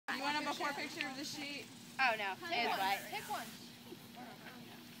want a before picture of the sheet? Oh no, it's white. Pick one.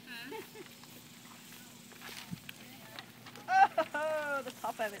 Oh, the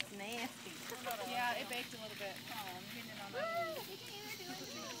top of it's nasty. Yeah, it baked a little bit. Oh, I'm getting it on my knee.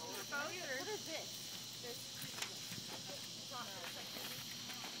 What is this?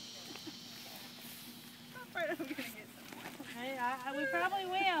 I'm gonna get someone. Hey, we probably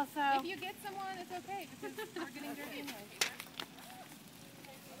will, so. If you get someone, it's okay because we're getting dirty anyway.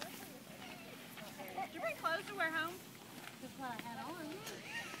 Did you bring clothes to wear home? That's what I had on.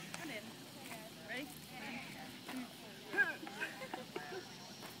 I did. Ready?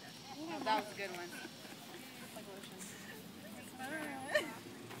 Oh, that was a good one.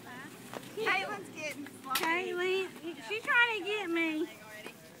 Caitlin's getting sloppy. Caitlin, she's trying to get me.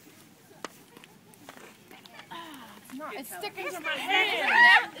 It's sticking to my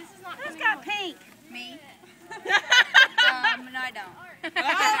hand. This is not Who's got pink? Me? No, I don't.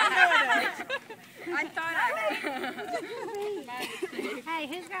 I thought I did. Hey,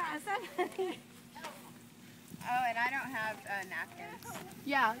 who's got something? Oh, and I don't have napkins.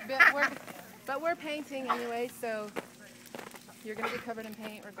 Yeah, but we're painting anyway, so you're gonna be covered in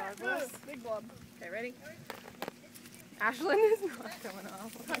paint regardless. Big blob. Okay, ready? Ashlyn is not coming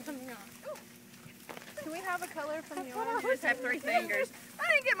off. It's not coming off. Can we have a color from yours? I just have 3 fingers. I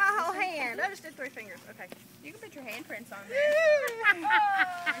didn't get my whole hand. I just did 3 fingers. Okay. You can put your handprints on there.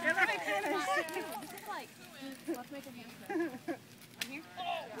 Let me finish. Let's make a handprint. On here?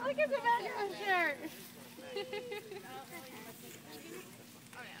 Look at the back of the shirt.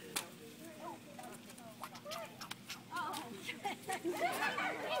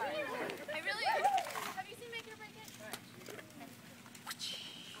 I really. Have you seen Make It or Break It?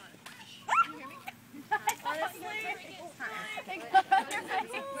 Can you hear me? Honestly,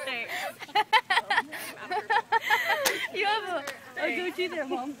 You have a go to their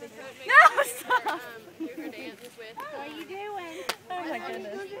mom. no, stop. Do her dance with. What are you doing? Oh my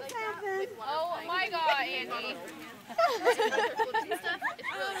goodness. Oh my God, Andy. I really want to do that.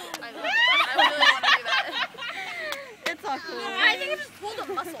 It's all cool. I think I just pulled a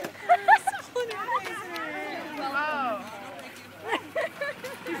muscle. Oh.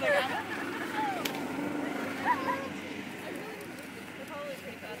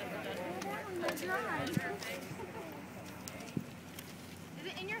 Is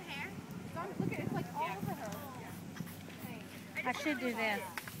it in your hair? Look at it, it's like all over her. I should do this.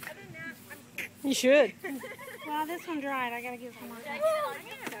 You should. Well, this one dried. I gotta get some more. Okay, I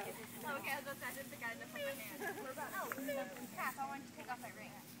didn't think I had enough on my hand. Cap, I want to take off my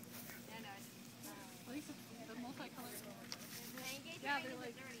ring. At least the multicolored. Yeah, they're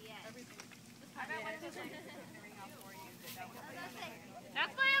like everything. ring off for you.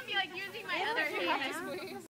 That's why I'm like using my other hand.